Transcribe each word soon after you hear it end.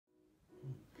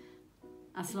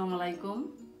আসসালামু আলাইকুম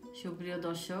সুপ্রিয়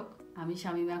দর্শক, আমি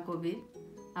শামিমা কবির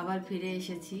আবার ফিরে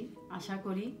এসেছি। আশা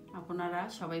করি আপনারা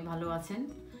সবাই ভালো আছেন।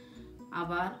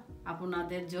 আবার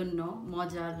আপনাদের জন্য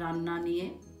মজার রান্না নিয়ে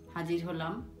হাজির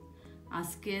হলাম।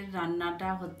 আজকের রান্নাটা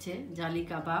হচ্ছে জালি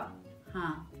কাবাব।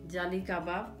 হ্যাঁ, জালি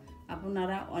কাবাব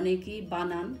আপনারা অনেকেই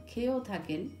বানান, খেয়েও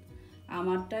থাকেন।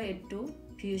 আমারটা একটু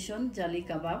ফিউশন জালি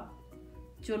কাবাব।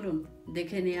 চলুন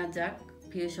দেখে নেওয়া যাক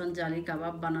ফিউশন জালি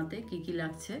কাবাব বানাতে কি কি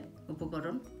লাগছে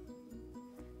উপকরণ।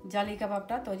 জালি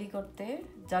কাবাবটা তৈরি করতে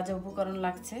যা যা উপকরণ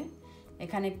লাগছে,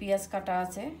 এখানে পেঁয়াজ কাটা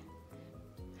আছে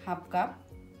হাফ কাপ,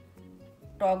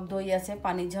 টক দই আছে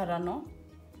পানি ঝরানো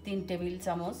 3 টেবিল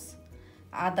চামচ,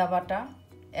 আদা বাটা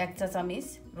 1 চা চামচ,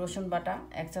 রসুন বাটা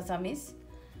 1 চা চামচ,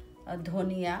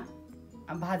 ধনিয়া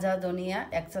ভাজা ধনিয়া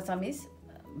 1 চা চামচ,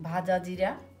 ভাজা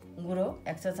জিরা গুঁড়ো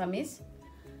 1 চা চামচ,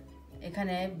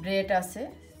 এখানে ব্রেড আছে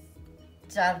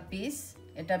 4 পিস,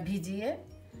 এটা ভিজিয়ে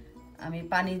আমি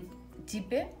পানি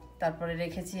চিপে তারপরে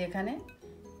রেখেছি। এখানে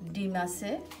ডিম আছে,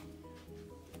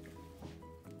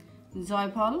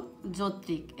 জয়ফল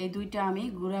জত্রিক এই দুইটা আমি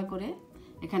গুঁড়া করে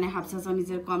এখানে হাফ চা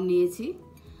চামচের কম নিয়েছি,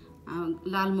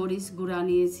 লাল মরিচ গুঁড়া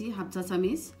নিয়েছি হাফ চা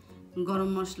চামচ,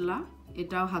 গরম মশলা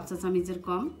এটাও হাফ চা চামচের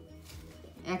কম,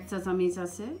 1 চা চামচ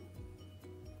আছে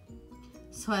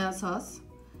সয়া সস,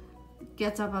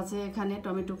 কেচাপ আছে এখানে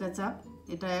টমেটো কেচাপ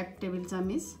এটা 1 টেবিল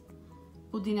চামচ,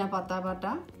 পুদিনা পাতা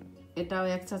বাটা এটাও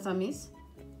 1 চা চামচ,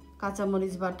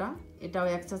 কাঁচামরিচ বাটা এটাও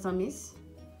 1 চা চামচ,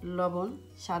 লবণ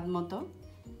স্বাদ মতো,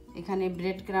 এখানে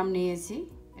ব্রেড ক্রাম নিয়েছি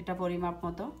এটা পরিমাপ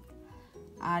মতো,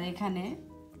 আর এখানে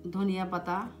ধনিয়া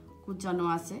পাতা কুচানো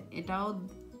আছে এটাও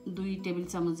 2 টেবিল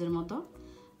চামচের মতো,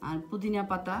 আর পুদিনা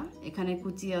পাতা এখানে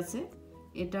কুচি আছে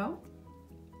এটাও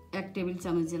 1 টেবিল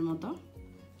চামচের মতো,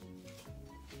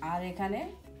 আর এখানে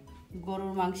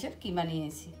গরুর মাংসের কিমা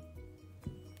নিয়েছি,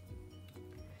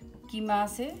 কিমা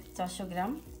আছে 400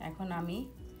 গ্রাম। এখন আমি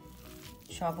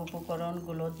সব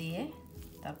উপকরণগুলো দিয়ে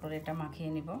তারপরে এটা মাখিয়ে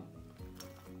নেব।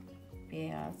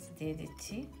 পেঁয়াজ দিয়ে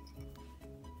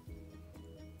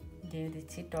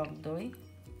দিচ্ছি টক দই,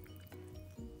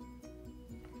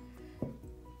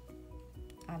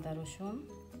 আদা রসুন,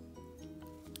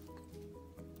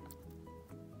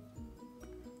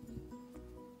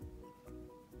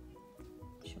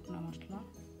 শুকনো মশলা,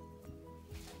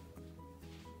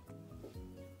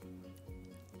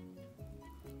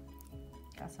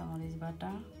 কাঁচামরিচ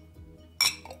বাটা,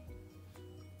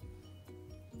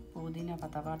 পুদিনা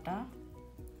পাতা বাটা,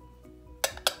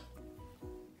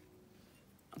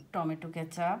 টমেটো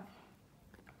কেচাপ,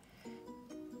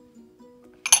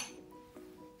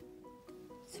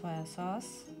 সয়া সস,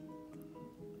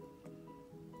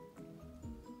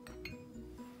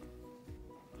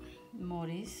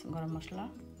 মরিচ গরম মশলা,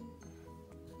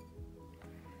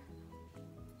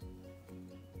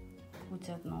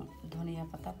 কুচানো ধনিয়া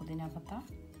পাতা পুদিনা পাতা,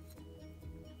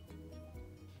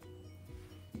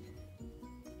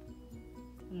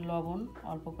 লবণ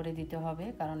অল্প করে দিতে হবে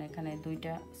কারণ এখানে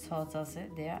 2টা সস আছে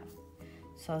দেয়া,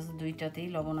 সস 2টাতেই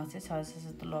লবণ আছে, সয়া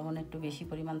সসে তো লবণ একটু বেশি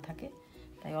পরিমাণ থাকে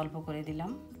তাই অল্প করে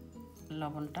দিলাম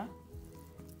লবণটা,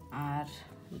 আর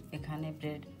এখানে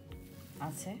ব্রেড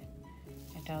আছে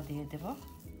এটাও দিয়ে দেব,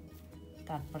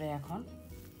 তারপরে এখন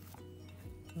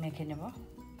মেখে নেব।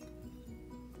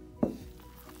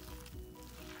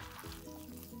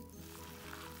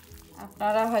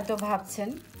 আপনারা হয়তো ভাবছেন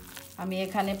আমি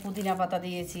এখানে পুদিনা পাতা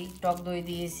দিয়েছি, টক দই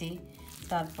দিয়েছি,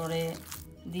 তারপরে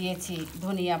দিয়েছি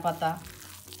ধনিয়া পাতা,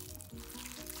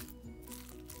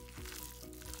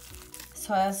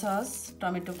 সয়া সস,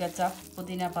 টমেটো কেচাপ,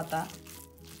 পুদিনা পাতা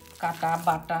কাটা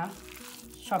বাটা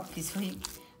সব কিছুই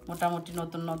মোটামুটি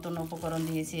নতুন নতুন উপকরণ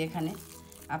দিয়েছি এখানে।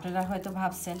 আপনারা হয়তো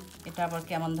ভাবছেন এটা আবার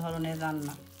কেমন ধরনের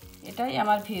রান্না। এটাই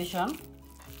আমার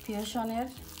ফিউশনের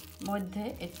মধ্যে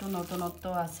একটু নতুনত্ব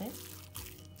আছে।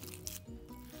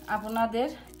 আপনাদের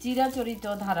চিরাচরিত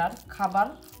ধারার খাবার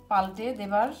পাল্টে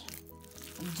দেবার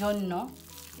জন্য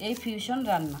এই ফিউশন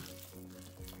রান্না।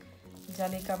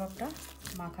 জালি কাবাবটা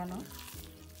মাখানো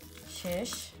শেষ,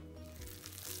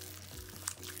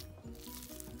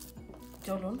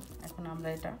 চলুন এখন আমরা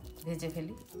এটা ভেজে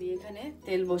ফেলি। আমি এখানে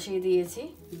তেল বসিয়ে দিয়েছি,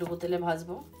 ডুবো তেলে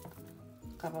ভাজবো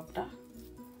কাবাবটা।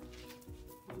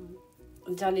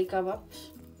 জালি কাবাব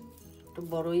একটু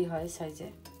বড়ই হয় সাইজে।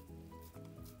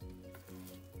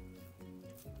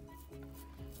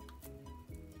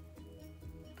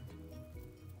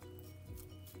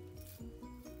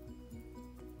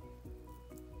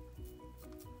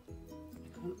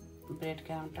 ব্রেড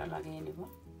ক্রামটা লাগিয়ে নেব।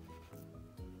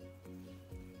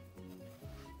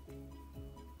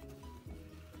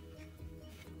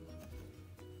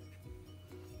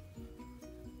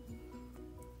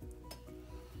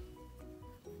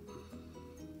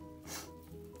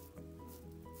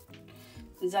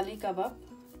 জালি কাবাব,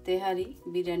 তেহারি,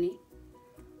 বিরিয়ানি,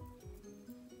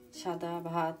 সাদা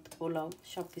ভাত, পোলাও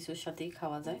সব কিছুর সাথেই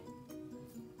খাওয়া যায়।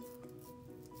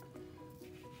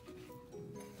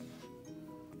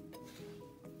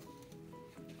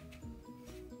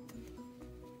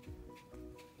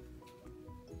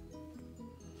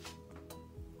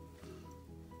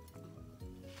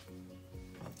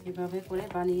 এভাবে করে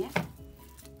বানিয়ে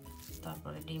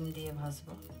তারপরে ডিম দিয়ে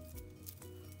ভাজবো।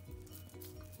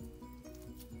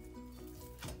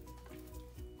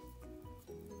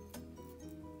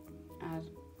 আর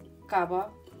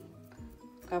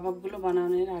কাবাবগুলো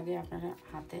বানানোর আগে আপনারা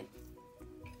হাতে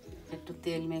একটু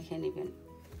তেল মেখে নেবেন,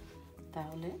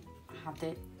 তাহলে হাতে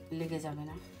লেগে যাবে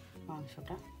না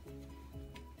মাংসটা।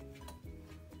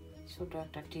 ছোট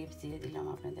একটা টিপস দিয়ে দিলাম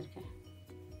আপনাদেরকে।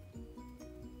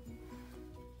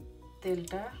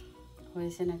 তেলটা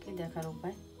হয়েছে নাকি দেখার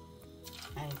উপায়,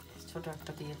 এই ছোট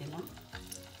একটা দিয়ে দিলাম।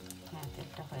 হ্যাঁ,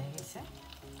 তেলটা হয়ে গেছে।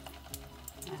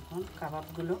 এখন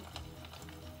কাবাবগুলো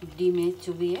ডিমে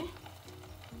চুবিয়ে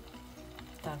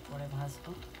তারপরে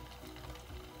ভাজবো।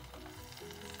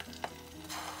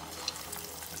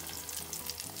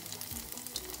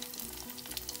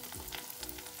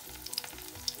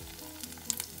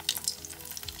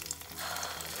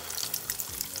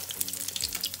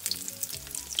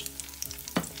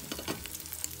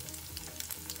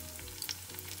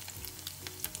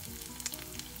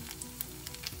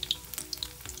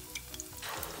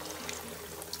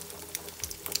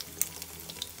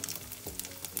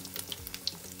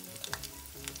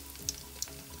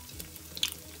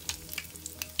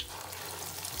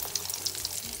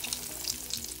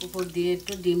 উপর দিয়ে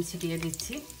একটু ডিম ছিটিয়ে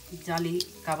দিচ্ছি, জালি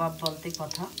কাবাব বলতে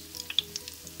কথা।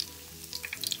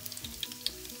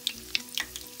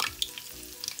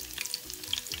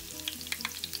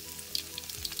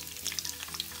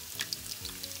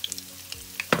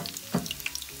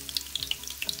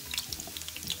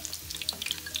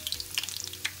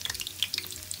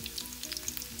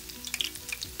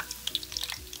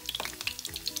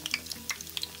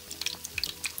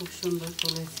 খুব সুন্দর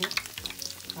চলেছে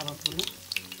কাবাবগুলো।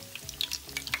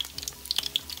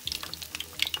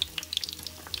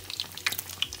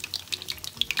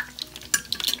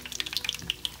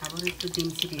 আবার একটু ডিম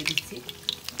ছিটিয়ে দিচ্ছি।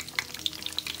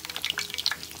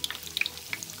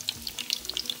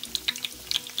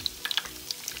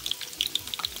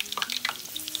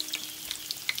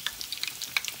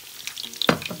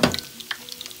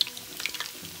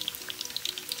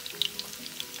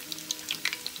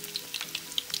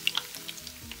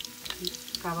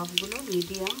 কাবাবগুলো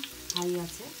মিডিয়াম হাই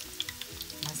আছে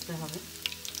ভাজতে হবে।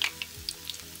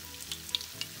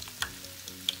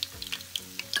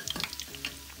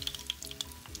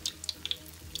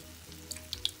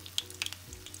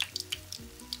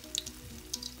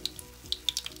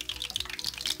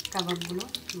 কাবাবগুলো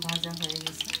ভাজা হয়ে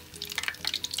গেছে।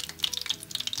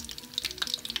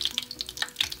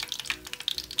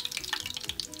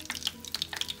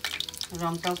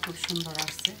 রংটাও খুব সুন্দর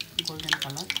আসছে, গোল্ডেন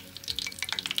কালার।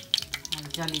 আর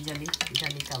জালি জালি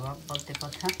জালি কাবাব বলতে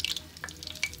কথা।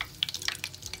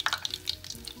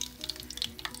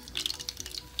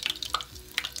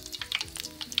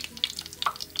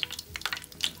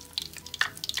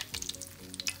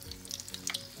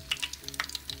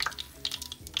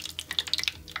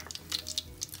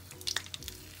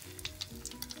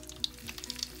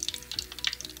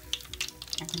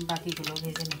 এখন বাকিগুলো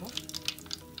ভেজে নেব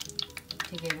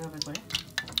ঠিক এইভাবে করে।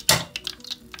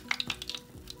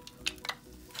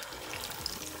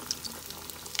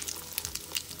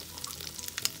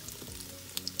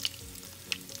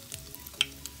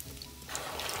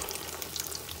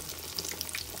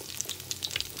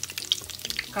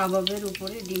 কাবাবের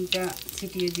উপরে ডিমটা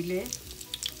ছিটিয়ে দিলে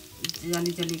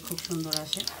জালি জালি খুব সুন্দর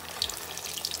আসে।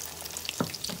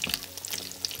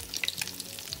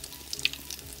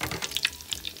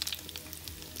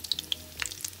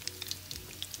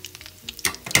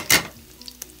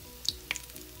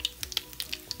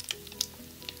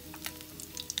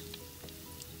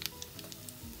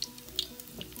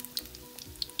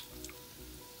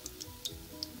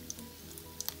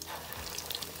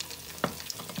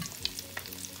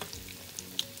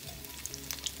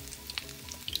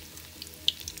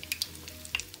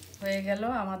 হয়ে গেল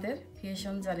আমাদের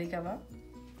ফিউশন জালি কাবাব।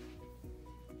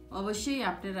 অবশ্যই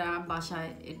আপনারা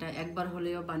বাসায় এটা একবার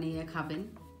হলেও বানিয়ে খাবেন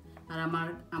আর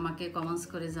আমাকে কমেন্টস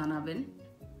করে জানাবেন।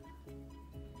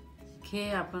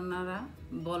 খেয়ে আপনারা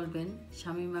বলবেন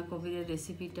শামিমা কবিরের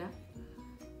রেসিপিটা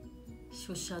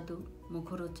সুস্বাদু,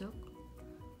 মুখরোচক।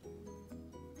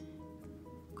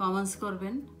 কমেন্টস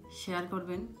করবেন, শেয়ার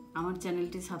করবেন, আমার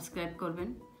চ্যানেলটি সাবস্ক্রাইব করবেন।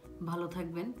 ভালো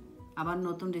থাকবেন। আবার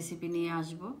নতুন রেসিপি নিয়ে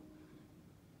আসব।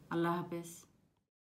 আল্লাহ হাফেজ।